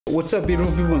What's up,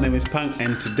 beautiful people? My name is Pang,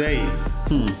 and today,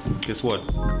 guess what?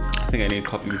 I think I need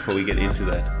coffee before we get into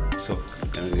that. So,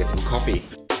 I'm gonna get some coffee.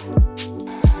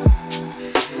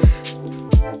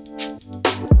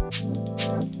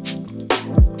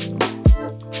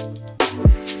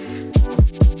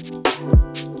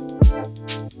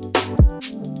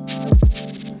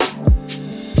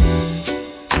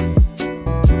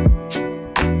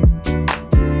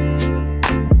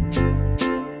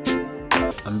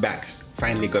 I'm back.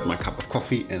 Finally got my cup of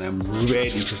coffee and I'm ready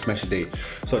to smash the day.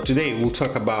 So today we'll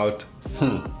talk about,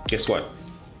 guess what?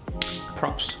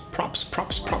 Props.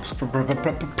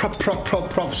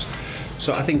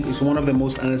 So I think it's one of the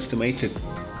most underestimated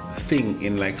thing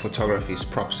in like photography is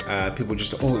props. People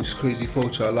just, oh, it's crazy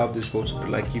photo, I love this photo. But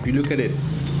like if you look at it,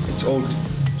 it's old,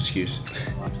 excuse,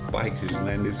 bikers,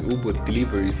 man, there's Uber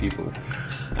delivery people.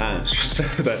 It's just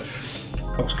that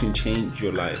props can change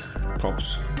your life.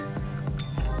 Props.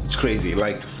 It's crazy.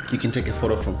 Like you can take a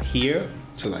photo from here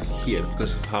to like here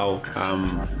because of how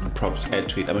props add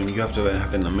to it. I mean, you have to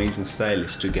have an amazing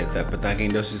stylist to get that, but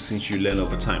again, those are things you learn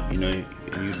over time. You know,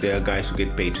 there are guys who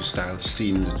get paid to style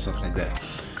scenes and stuff like that.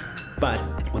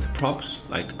 But with props,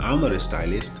 like I'm not a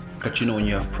stylist, but you know, when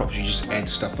you have props, you just add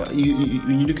stuff. When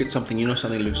you look at something, you know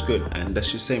something looks good, and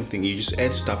that's the same thing. You just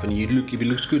add stuff, and you look. If it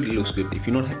looks good, it looks good. If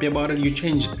you're not happy about it, you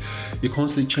change it. You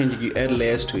constantly change it. You add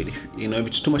layers to it. If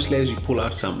it's too much layers, you pull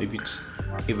out some.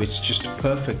 If it's just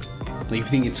perfect, if you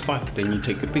think it's fine, then you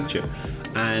take a picture.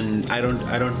 And I don't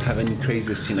have any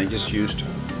crazy scene. I just used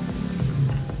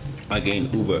again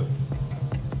Uber.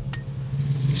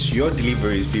 It's your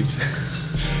deliveries, peeps.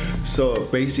 So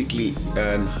basically,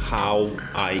 how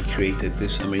I created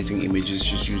this amazing image is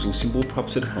just using simple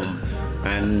props at home,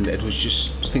 and it was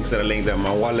just things that are laying there: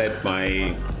 my wallet,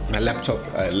 my laptop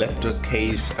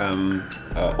case,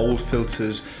 old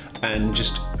filters, and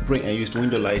just I used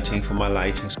window lighting for my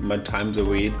lighting. My times are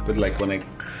weird, but like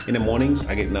in the mornings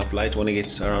I get enough light. When it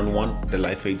gets around 1, the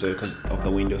light fades away because of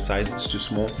the window size, it's too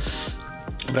small.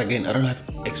 But again, I don't have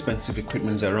expensive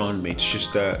equipment around me. It's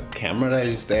just a camera that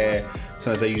is there.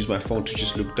 Sometimes I use my phone to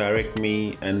just look direct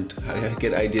me, and I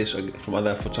get ideas from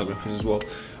other photographers as well.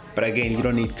 But again, you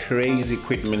don't need crazy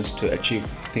equipment to achieve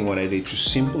the thing what I did.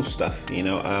 Just simple stuff, you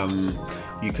know.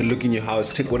 You can look in your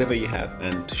house, take whatever you have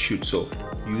and shoot. So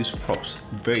use props.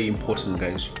 Very important,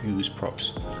 guys. Use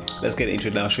props. Let's get into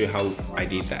it now. I'll show you how I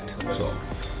did that.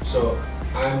 So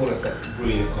I'm gonna start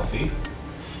brewing the coffee,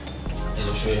 and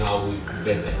I'll show you how we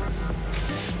get there.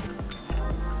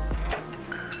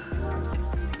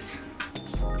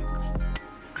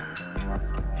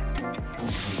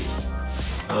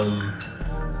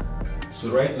 So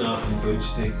right now I'm going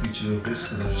to take pictures of this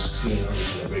because I'm just seeing how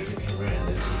to break the camera and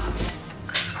then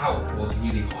see. Ow, it was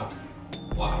really hot.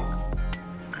 Wow.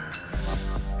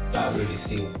 That really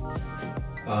sting. It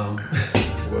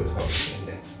was hot in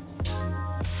there.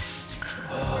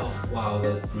 Oh wow,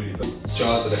 that really bad.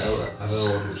 Jar that I don't know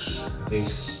what was,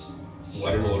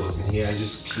 I don't know what was in here. I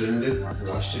just cleaned it,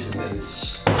 washed it, and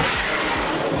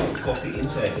then coffee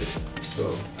inside it.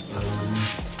 So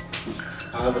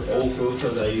I have an old filter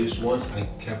that I used once. I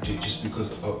kept it just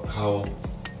because of how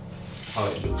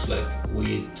it looks like.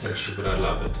 Weird texture, but I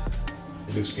love it.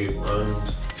 It looks good.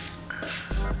 And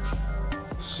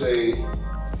say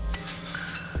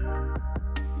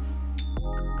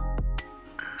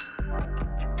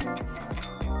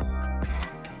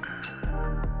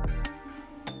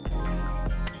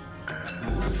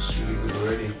it's really good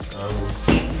already.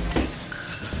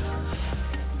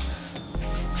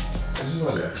 This is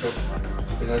my laptop.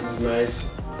 It has this nice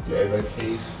leather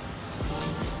case.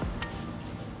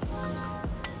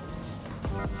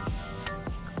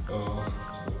 Oh,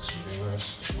 looks really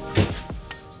nice.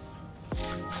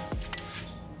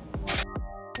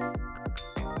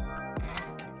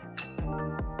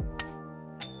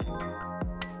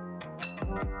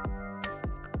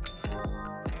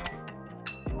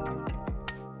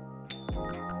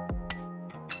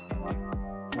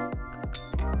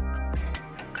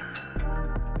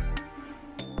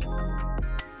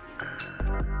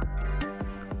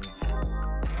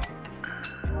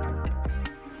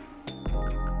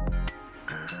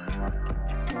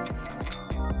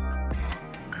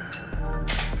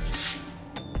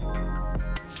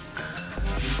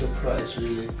 Surprise,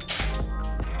 really.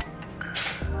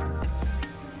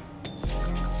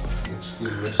 Looks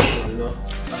good, restaurant, you know.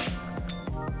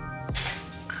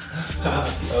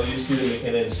 I'll use Peter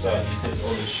Mckinnon style. He says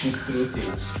always shoot through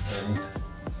things and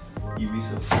you'll be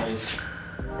surprised.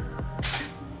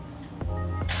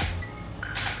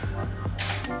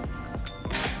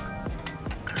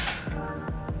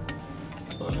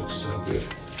 Oh, it looks so good.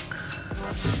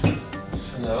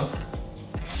 So now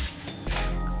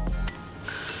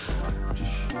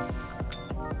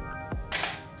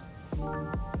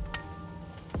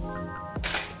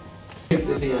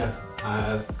the thing I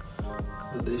have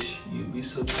for this, you'd be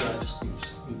surprised, Scoops.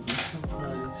 You'd be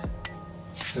surprised.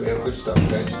 So we have good stuff,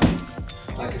 guys.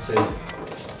 Like I said,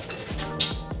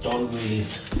 don't really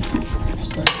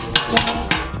expect this.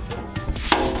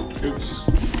 Oops.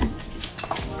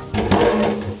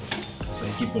 So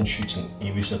I keep on shooting,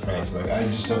 you'll be surprised. Like I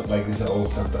just don't like this old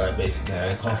stuff that I basically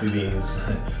had. Coffee beans,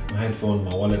 my headphone,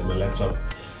 my wallet, my laptop.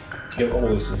 Get all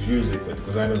this things, use it, but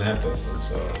because I don't have those things,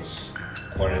 so it's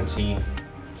quarantine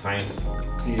time.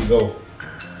 Here you go.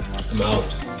 I'm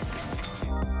out.